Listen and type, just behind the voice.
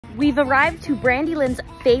We've arrived to Brandy Lynn's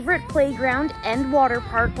favorite playground and water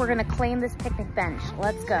park. We're gonna claim this picnic bench.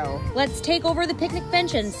 Let's go. Let's take over the picnic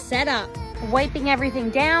bench and set up. Wiping everything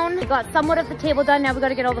down. We got somewhat of the table done. Now we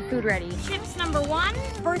gotta get all the food ready. Chips number 1,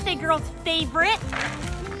 birthday girl's favorite.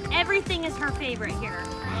 Everything is her favorite here.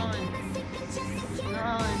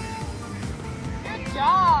 Good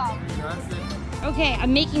job. Okay,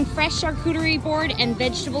 I'm making fresh charcuterie board and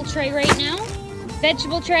vegetable tray right now.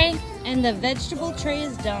 Vegetable tray, and the vegetable tray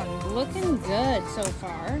is done. Looking good so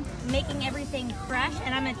far. Making everything fresh,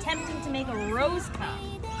 and I'm attempting to make a rose cup.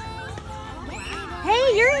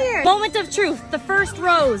 Hey, you're here. Moment of truth, the first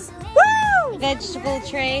rose. Woo! Vegetable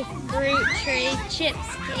tray, fruit tray,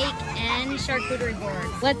 chips, cake, and charcuterie board.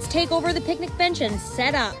 Let's take over the picnic bench and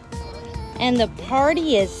set up. And the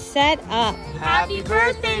party is set up. Happy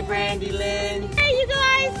birthday, Brandy Lynn. Hey, you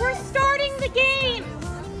guys, we're starting the game.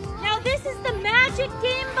 Now this is the magic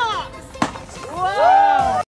game box. Whoa!